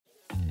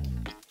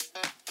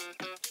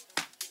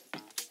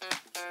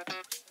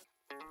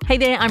Hey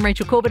there, I'm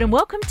Rachel Corbett and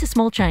welcome to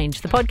Small Change,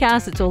 the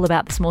podcast that's all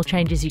about the small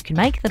changes you can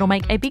make that'll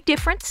make a big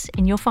difference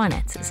in your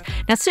finances.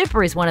 Now,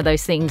 super is one of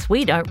those things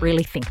we don't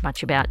really think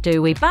much about,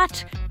 do we?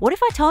 But what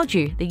if I told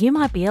you that you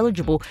might be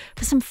eligible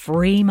for some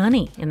free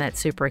money in that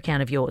super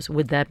account of yours?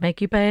 Would that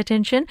make you pay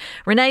attention?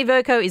 Renee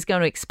Verco is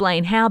going to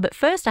explain how, but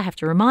first I have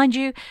to remind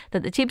you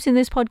that the tips in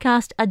this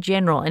podcast are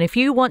general, and if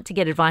you want to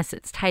get advice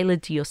that's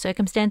tailored to your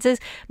circumstances,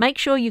 make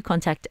sure you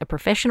contact a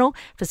professional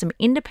for some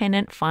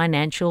independent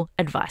financial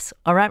advice.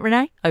 All right,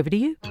 Renee, over to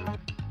you.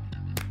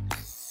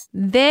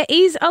 There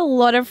is a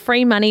lot of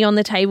free money on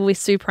the table with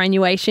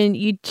superannuation.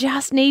 You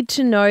just need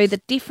to know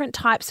the different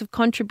types of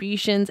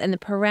contributions and the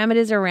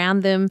parameters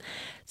around them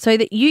so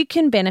that you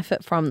can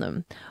benefit from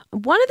them.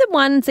 One of the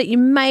ones that you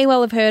may well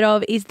have heard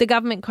of is the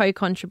government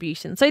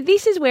co-contribution. So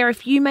this is where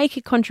if you make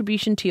a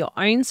contribution to your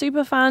own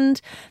super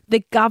fund,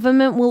 the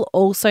government will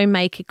also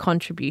make a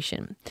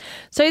contribution.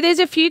 So there's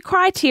a few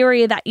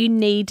criteria that you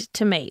need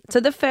to meet. So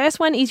the first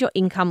one is your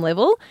income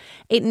level.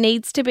 It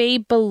needs to be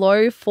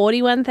below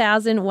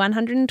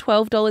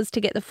 $41,112 to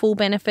get the full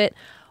benefit,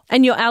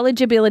 and your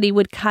eligibility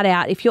would cut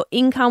out if your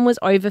income was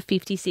over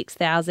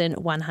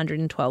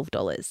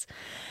 $56,112.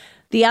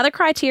 The other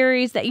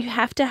criteria is that you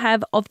have to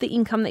have of the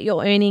income that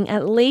you're earning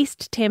at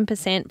least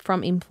 10%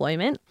 from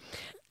employment.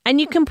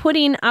 And you can put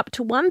in up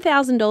to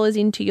 $1,000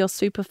 into your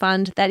super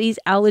fund that is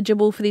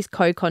eligible for this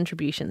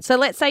co-contribution. So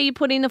let's say you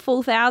put in the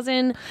full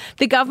 $1,000,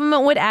 the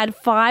government would add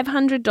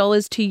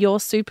 $500 to your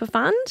super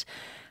fund.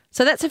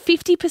 So that's a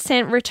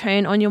 50%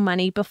 return on your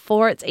money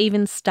before it's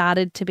even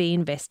started to be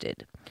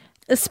invested.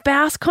 The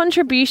spouse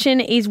contribution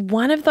is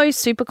one of those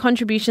super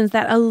contributions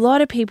that a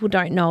lot of people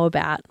don't know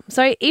about.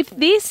 So if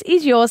this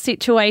is your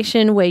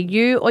situation where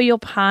you or your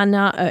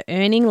partner are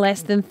earning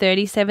less than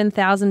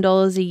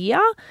 $37,000 a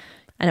year,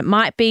 and it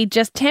might be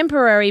just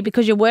temporary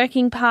because you're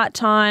working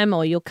part-time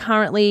or you're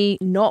currently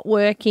not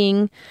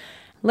working,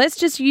 let's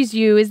just use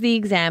you as the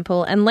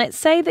example, and let's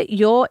say that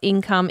your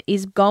income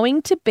is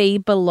going to be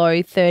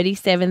below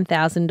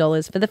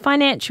 $37,000 for the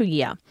financial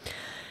year.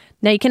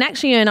 Now, you can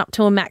actually earn up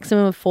to a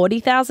maximum of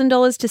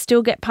 $40,000 to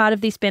still get part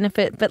of this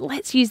benefit, but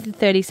let's use the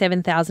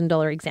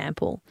 $37,000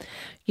 example.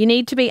 You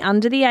need to be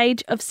under the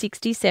age of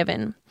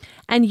 67,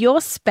 and your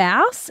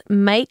spouse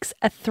makes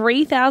a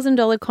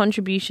 $3,000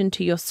 contribution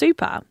to your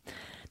super.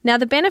 Now,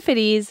 the benefit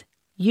is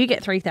you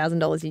get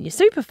 $3,000 in your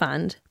super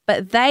fund,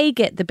 but they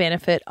get the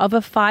benefit of a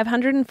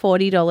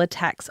 $540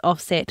 tax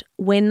offset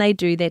when they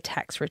do their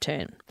tax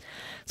return.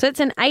 So it's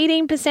an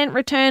 18%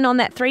 return on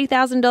that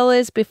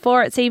 $3,000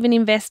 before it's even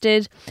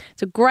invested.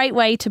 It's a great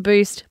way to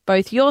boost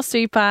both your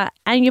super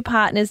and your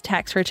partner's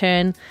tax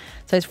return.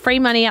 So it's free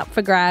money up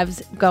for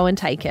grabs. Go and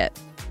take it.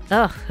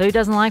 Ugh, who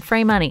doesn't like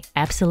free money?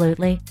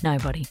 Absolutely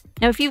nobody.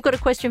 Now, if you've got a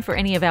question for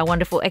any of our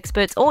wonderful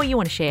experts or you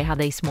want to share how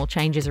these small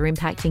changes are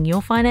impacting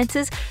your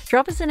finances,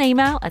 drop us an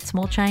email at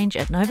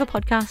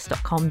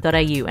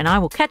smallchange@novapodcast.com.au and I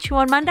will catch you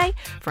on Monday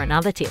for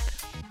another tip.